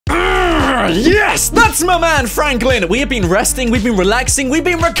yes! That's my man, Franklin. We have been resting, we've been relaxing, we've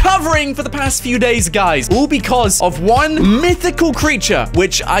been recovering for the past few days, guys. All because of one mythical creature,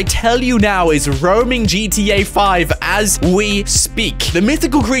 which I tell you now is roaming GTA 5 as we speak. The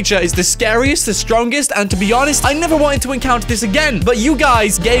mythical creature is the scariest, the strongest, and to be honest, I never wanted to encounter this again. But you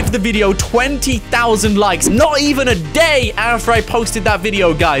guys gave the video 20,000 likes, not even a day after I posted that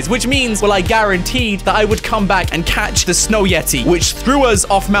video, guys, which means, well, I guaranteed that I would come back and catch the Snow Yeti, which threw us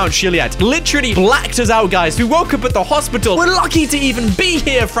off Mount Chiliad. Literally blacked us out, guys. We woke up at the hospital. We're lucky to even be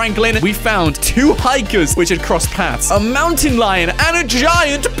here, Franklin. We found 2 hikers which had crossed paths, a mountain lion and a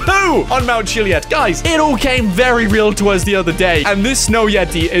giant poo on Mount Chiliad. Guys, it all came very real to us the other day, and this Snow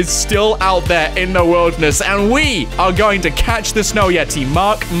Yeti is still out there in the wilderness, and we are going to catch the Snow Yeti.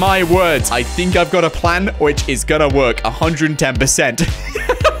 Mark my words. I think I've got a plan which is gonna work 110%.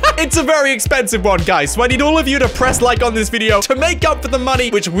 It's a very expensive one, guys, so I need all of you to press like on this video to make up for the money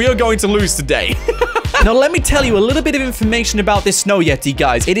which we are going to lose today. Now, let me tell you a little bit of information about this Snow Yeti,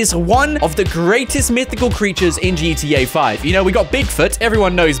 guys. It is one of the greatest mythical creatures in GTA 5. You know, we got Bigfoot.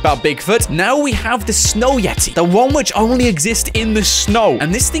 Everyone knows about Bigfoot. Now we have the Snow Yeti, the one which only exists in the snow.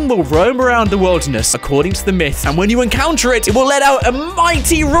 And this thing will roam around the wilderness, according to the myth. And when you encounter it, it will let out a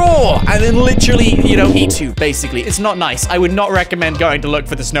mighty roar and then literally, you know, eat you, basically. It's not nice. I would not recommend going to look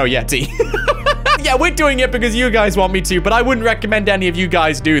for the Snow Yeti. Yeah, we're doing it because you guys want me to, but I wouldn't recommend any of you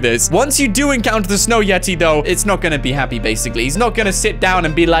guys do this. Once you do encounter the Snow Yeti, though, it's not going to be happy, basically. He's not going to sit down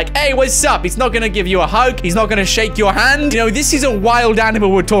and be like, hey, what's up? He's not going to give you a hug. He's not going to shake your hand. You know, this is a wild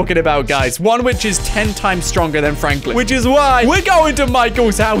animal we're talking about, guys. One which is 10 times stronger than Franklin, which is why we're going to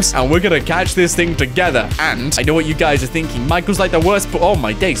Michael's house and we're going to catch this thing together. And I know what you guys are thinking. Michael's like the worst, but oh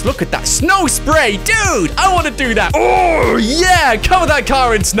my days, look at that snow spray. Dude, I want to do that. Oh, yeah, cover that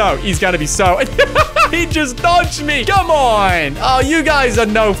car in snow. He's going to be so... He just dodged me. Come on. Oh, you guys are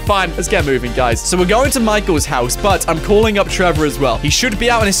no fun. Let's get moving, guys. So we're going to Michael's house, but I'm calling up Trevor as well. He should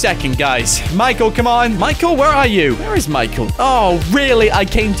be out in a second, guys. Michael, come on. Michael, where are you? Where is Michael? Oh, really? I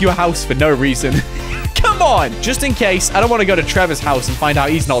came to your house for no reason. Come on. Just in case, I don't want to go to Trevor's house and find out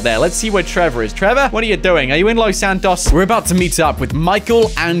he's not there. Let's see where Trevor is. Trevor, what are you doing? Are you in Los Santos? We're about to meet up with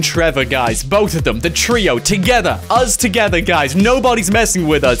Michael and Trevor, guys. Both of them, the trio, together. Us together, guys. Nobody's messing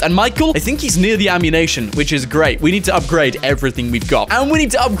with us. And Michael, I think he's near the ammunition, which is great. We need to upgrade everything we've got. And we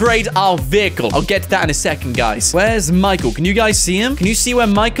need to upgrade our vehicle. I'll get to that in a second, guys. Where's Michael? Can you guys see him? Can you see where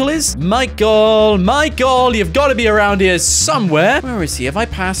Michael is? Michael, you've got to be around here somewhere. Where is he? Have I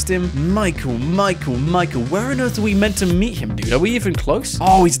passed him? Michael, where on earth are we meant to meet him, dude? Are we even close?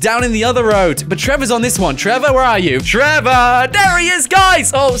 Oh, he's down in the other road. But Trevor's on this one. Trevor, where are you? Trevor! There he is,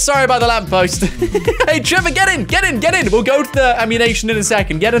 guys! Oh, sorry about the lamppost. Hey, Trevor, get in! We'll go to the ammunition in a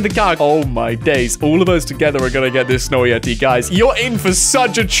second. Get in the car. Oh, my days. All of us together are gonna get this Snow Yeti, guys. You're in for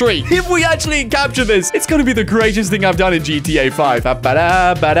such a treat. If we actually capture this, it's gonna be the greatest thing I've done in GTA 5.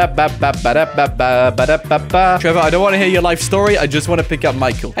 Trevor, I don't want to hear your life story. I just want to pick up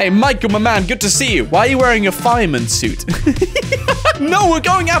Michael. Hey, Michael, my man, good to see you. Why are you wearing a fireman suit? No, we're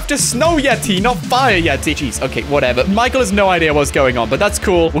going after Snow Yeti, not Fire Yeti. Jeez, okay, whatever. Michael has no idea what's going on, but that's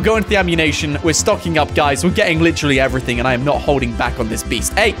cool. We're going to the ammunition. We're stocking up, guys. We're getting literally everything, and I am not holding back on this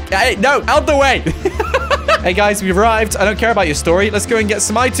beast. Hey, no, out the way. Hey, guys, we've arrived. I don't care about your story. Let's go and get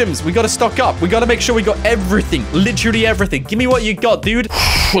some items. We got to stock up. We got to make sure we got everything. Literally everything. Give me what you got, dude.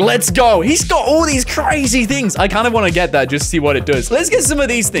 Let's go. He's got all these crazy things. I kind of want to get that, just see what it does. Let's get some of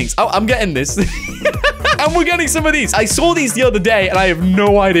these things. Oh, I'm getting this. And we're getting some of these. I saw these the other day, and I have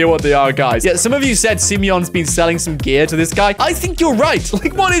no idea what they are, guys. Yeah, some of you said Simeon's been selling some gear to this guy. I think you're right.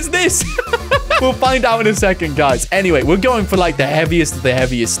 Like, what is this? We'll find out in a second, guys. Anyway, we're going for, like, the heaviest of the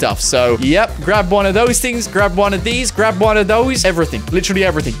heaviest stuff. So, yep, grab one of those things. Grab one of these. Grab one of those. Everything. Literally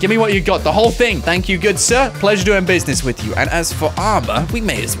everything. Give me what you got. The whole thing. Thank you, good sir. Pleasure doing business with you. And as for armor, we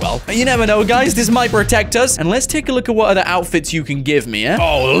may as well. You never know, guys. This might protect us. And let's take a look at what other outfits you can give me, eh?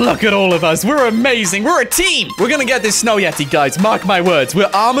 Oh, look at all of us. We're amazing. We're a team. We're gonna get this Snow Yeti, guys. Mark my words.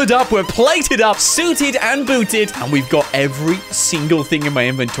 We're armored up. We're plated up, suited and booted. And we've got every single thing in my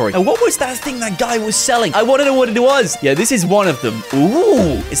inventory. Now, what was that thing that guy was selling? I want to know what it was. Yeah, this is one of them.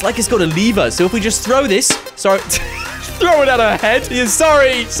 Ooh, it's like it's got a lever. So if we just throw this, sorry, throw it at her head. Yeah,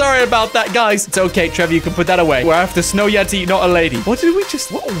 sorry about that, guys. It's okay, Trevor. You can put that away. We're after Snow Yeti, not a lady. What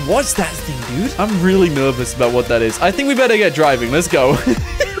was that thing, dude? I'm really nervous about what that is. I think we better get driving. Let's go.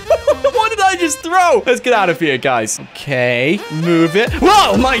 What did I just throw? Let's get out of here, guys. Okay, move it.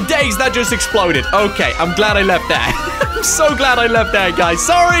 Whoa, my days, that just exploded. Okay, I'm glad I left that. I'm so glad I left there, guys.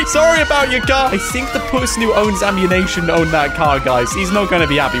 Sorry about your car. I think the person who owns ammunition owned that car, guys. He's not going to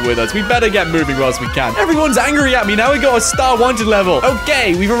be happy with us. We better get moving whilst we can. Everyone's angry at me. Now we got a star wanted level.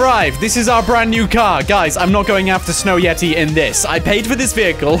 Okay, we've arrived. This is our brand new car. Guys, I'm not going after Snow Yeti in this. I paid for this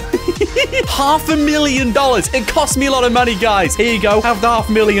vehicle. $500,000. It cost me a lot of money, guys. Here you go. Have the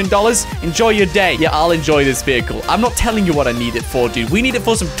 $500,000. Enjoy your day. Yeah, I'll enjoy this vehicle. I'm not telling you what I need it for, dude. We need it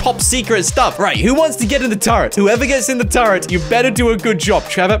for some top secret stuff. Right, who wants to get in the turret? Whoever gets in the turret, you better do a good job.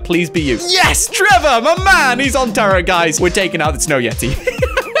 Trevor, please be you. Yes, Trevor, my man. He's on turret, guys. We're taking out the Snow Yeti.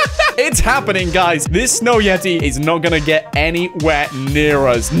 It's happening, guys. This Snow Yeti is not gonna get anywhere near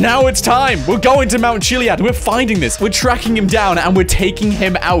us. Now it's time. We're going to Mount Chiliad. We're finding this. We're tracking him down, and we're taking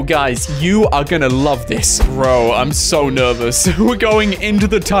him out, guys. You are gonna love this. Bro, I'm so nervous. We're going into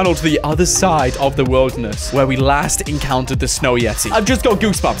the tunnel to the other side of the wilderness, where we last encountered the Snow Yeti. I've just got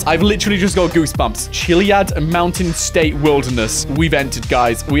goosebumps. I've literally just got goosebumps. Chiliad Mountain State Wilderness. We've entered,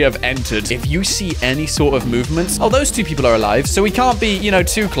 guys. We have entered. If you see any sort of movement... Oh, those two people are alive, so we can't be, you know,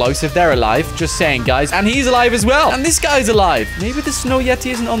 too close if they're alive. Just saying, guys. And he's alive as well. And this guy's alive. Maybe the Snow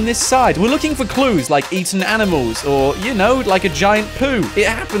Yeti isn't on this side. We're looking for clues like eaten animals or, you know, like a giant poo. It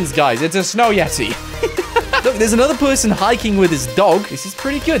happens, guys. It's a Snow Yeti. Look, there's another person hiking with his dog. This is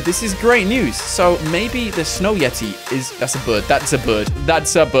pretty good. This is great news. So maybe the Snow Yeti is... That's a bird. That's a bird.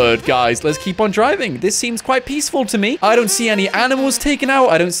 That's a bird, guys. Let's keep on driving. This seems quite peaceful to me. I don't see any animals taken out.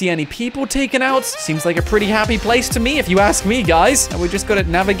 I don't see any people taken out. Seems like a pretty happy place to me, if you ask me, guys. And we just got to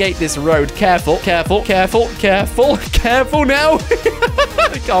navigate this road. Careful, careful, careful, careful, careful now.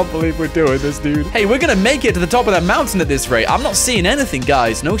 I can't believe we're doing this, dude. Hey, we're going to make it to the top of that mountain at this rate. I'm not seeing anything,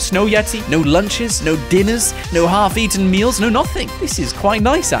 guys. No Snow Yeti, no lunches, no dinners. No half-eaten meals, no nothing. This is quite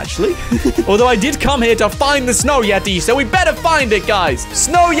nice, actually. Although I did come here to find the Snow Yeti, so we better find it, guys.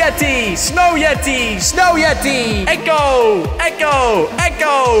 Snow Yeti! Snow Yeti! Snow Yeti! Echo! Echo!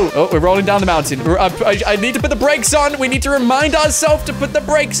 Echo! Oh, we're rolling down the mountain. I need to put the brakes on. We need to remind ourselves to put the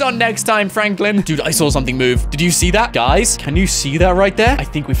brakes on next time, Franklin. Dude, I saw something move. Did you see that? Guys, can you see that right there? I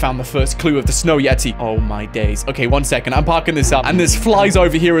think we found the first clue of the Snow Yeti. Oh, my days. Okay, 1 second. I'm parking this up. And there's flies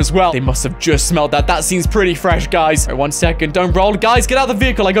over here as well. They must have just smelled that. That seems pretty fresh, guys. All right, 1 second. Don't roll. Guys, get out of the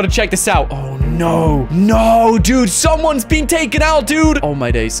vehicle. I gotta check this out. Oh, no. No, dude. Someone's been taken out, dude. Oh,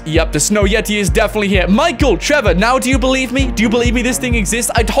 my days. Yep, the Snow Yeti is definitely here. Michael, Trevor, now do you believe me? Do you believe me this thing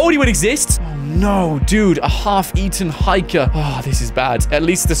exists? I told you it exists. Oh, no, dude. A half-eaten hiker. Oh, this is bad. At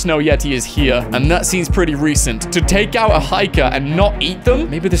least the Snow Yeti is here. And that seems pretty recent. To take out a hiker and not eat them?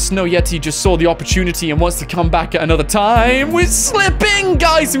 Maybe the Snow Yeti just saw the opportunity and wants to come back at another time. We're slipping,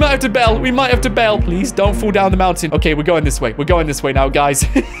 guys. We might have to bail. We might have to bail. Please don't fall down the mountain. Okay, we're going this way. We're going this way now, guys.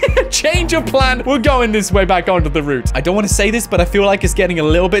 Change of plan. We're going this way back onto the route. I don't want to say this, but I feel like it's getting a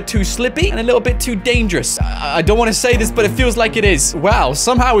little bit too slippy and a little bit too dangerous. I don't want to say this, but it feels like it is. Wow,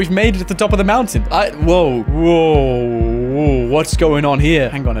 somehow we've made it to the top of the mountain. Whoa. What's going on here?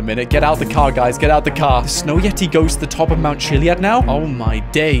 Hang on a minute. Get out the car, guys. Get out the car. The Snow Yeti goes to the top of Mount Chiliad now? Oh, my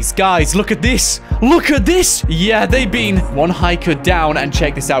days. Guys, look at this. Look at this. Yeah, they've been one hiker down. And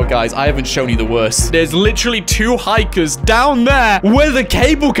check this out, guys. I haven't shown you the worst. There's literally 2 hikers down there where the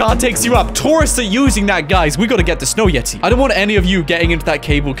cable car takes you up. Tourists are using that, guys. We got to get the Snow Yeti. I don't want any of you getting into that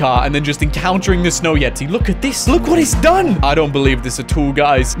cable car and then just encountering the Snow Yeti. Look at this. Look what it's done. I don't believe this at all,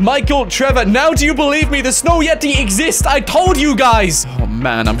 guys. Michael, Trevor, now do you believe me? The Snow Yeti exists. I told you guys. Oh,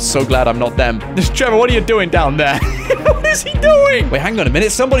 man. I'm so glad I'm not them. This Trevor, what are you doing down there? What is he doing? Wait, hang on a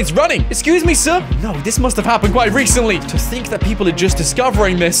minute. Somebody's running. Excuse me, sir. No, this must have happened quite recently. To think that people are just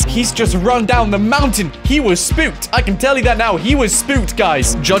discovering this. He's just run down the mountain. He was spooked. I can tell you that now. He was spooked,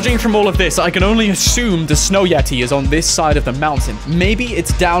 guys. Judging from all of this, I can only assume the Snow Yeti is on this side of the mountain. Maybe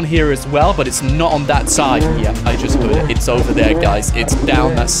it's down here as well, but it's not on that side. Yeah, I just heard it. It's over there, guys. It's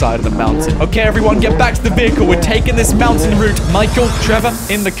down that side of the mountain. Okay, everyone, get back to the vehicle. We're taking this mountain route. Michael, Trevor,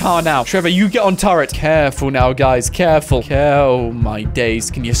 in the car now. Trevor, you get on turret. Careful now, guys. Careful. Oh, my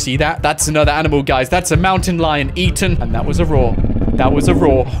days. Can you see that? That's another animal, guys. That's a mountain lion eaten. And that was a roar. That was a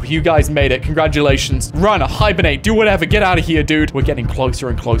roar. Oh, you guys made it. Congratulations. Run, hibernate, do whatever. Get out of here, dude. We're getting closer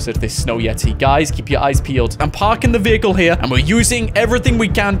and closer to this Snow Yeti. Guys, keep your eyes peeled. I'm parking the vehicle here, and we're using everything we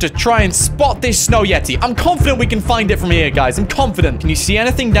can to try and spot this Snow Yeti. I'm confident we can find it from here, guys. I'm confident. Can you see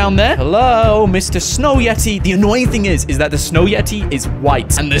anything down there? Hello, Mr. Snow Yeti. The annoying thing is that the Snow Yeti is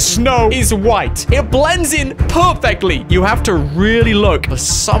white, and the snow is white. It blends in perfectly. You have to really look for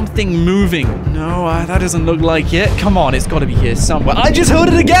something moving. No, that doesn't look like it. Come on, it's got to be here somewhere. I just heard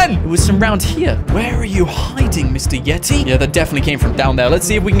it again. It was from around here. Where are you hiding, Mr. Yeti? Yeah, that definitely came from down there. Let's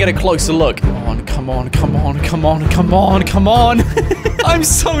see if we can get a closer look. Come on, come on, come on, come on, come on, come on. I'm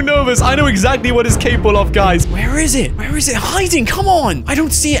so nervous. I know exactly what it's capable of, guys. Where is it? Where is it hiding? Come on. I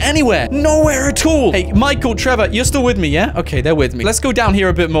don't see it anywhere. Nowhere at all. Hey, Michael, Trevor, you're still with me, yeah? Okay, they're with me. Let's go down here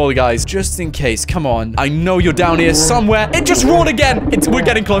a bit more, guys, just in case. Come on. I know you're down here somewhere. It just roared again. We're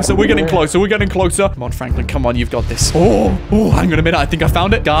getting closer. We're getting closer. We're getting closer. Come on, Franklin. Come on. You've got this. Oh, hang on a minute. I think I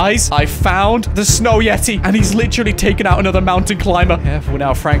found it. Guys, I found the Snow Yeti, and he's literally taken out another mountain climber. Careful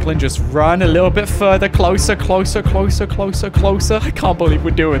now, Franklin. Just run a little bit further. Closer, closer, closer, closer, closer. I can't believe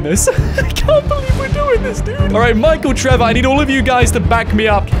we're doing this. I can't believe we're doing this, dude. All right, Michael, Trevor, I need all of you guys to back me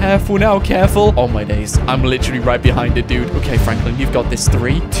up. Careful now, careful. Oh, my days. I'm literally right behind it, dude. Okay, Franklin, you've got this.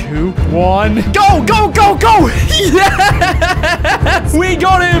 3, 2, 1. Go, go, go, go. Yes! We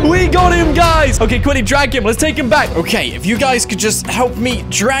got him. We got him, guys. Okay, quickly drag him. Let's take him back. Okay, if you guys could just help me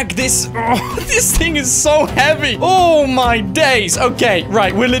drag this. Oh, this thing is so heavy. Oh, my days. Okay,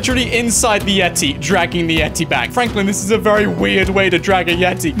 right. We're literally inside the Yeti, dragging the Yeti back. Franklin, this is a very weird way to drag a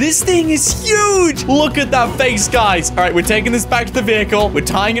Yeti. This thing is huge. Look at that face, guys. All right, we're taking this back to the vehicle. We're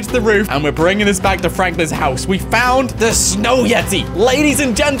tying it to the roof, and we're bringing this back to Franklin's house. We found the Snow Yeti. Ladies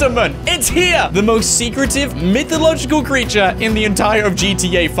and gentlemen, it's here. The most secretive, mythological creature in the entire of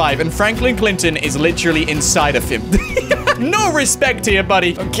GTA 5, and Franklin Clinton is literally inside of him. No respect here,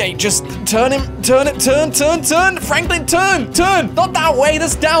 buddy. Okay, just turn him. Turn it. Turn. Franklin, turn. Not that way.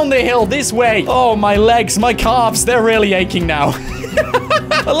 That's down the hill. This way. Oh, my legs, my calves. They're really aching now.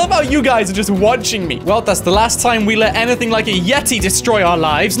 I love how you guys are just watching me. Well, that's the last time we let anything like a Yeti destroy our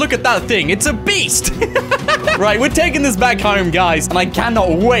lives. Look at that thing. It's a beast. Right, we're taking this back home, guys. And I cannot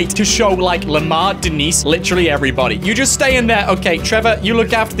wait to show, like, Lamar, Denise, literally everybody. You just stay in there. Okay, Trevor, you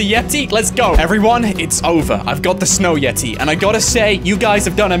look after the Yeti. Let's go. Everyone, it's over. I've got the Snow Yeti. And I gotta say, you guys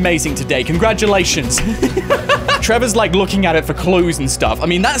have done amazing today. Congratulations. Trevor's, like, looking at it for clues and stuff. I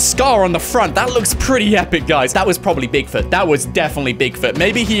mean, that scar on the front, that looks pretty epic, guys. That was probably Bigfoot. That was definitely Bigfoot.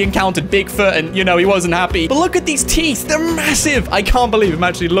 Maybe he encountered Bigfoot and, you know, he wasn't happy. But look at these teeth. They're massive. I can't believe I'm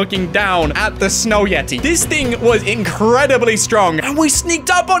actually looking down at the Snow Yeti. This thing was incredibly strong, and we sneaked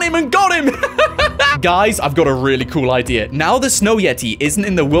up on him and got him. Guys, I've got a really cool idea. Now the Snow Yeti isn't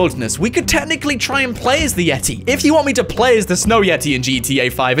in the wilderness, we could technically try and play as the Yeti. If you want me to play as the Snow Yeti in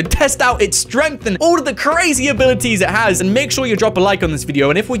GTA 5 and test out its strength and all of the crazy abilities it has, and make sure you drop a like on this video.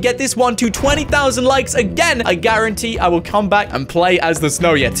 And if we get this one to 20,000 likes again, I guarantee I will come back and play as the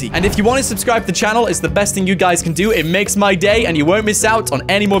Snow Yeti. And if you want to subscribe to the channel, it's the best thing you guys can do. It makes my day, and you won't miss out on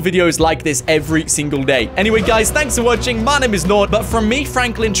any more videos like this every single day. Anyway, guys, thanks for watching. My name is Nought, but from me,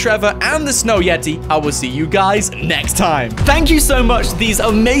 Franklin, Trevor, and the Snow Yeti, I will see you guys next time. Thank you so much to these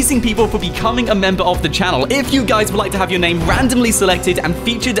amazing people for becoming a member of the channel. If you guys would like to have your name randomly selected and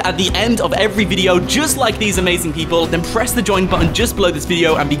featured at the end of every video, just like these amazing people, then press the join button just below this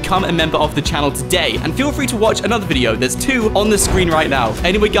video and become a member of the channel today. And feel free to watch another video. There's 2 on the screen right now.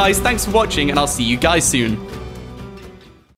 Anyway, guys, thanks for watching, and I'll see you guys soon.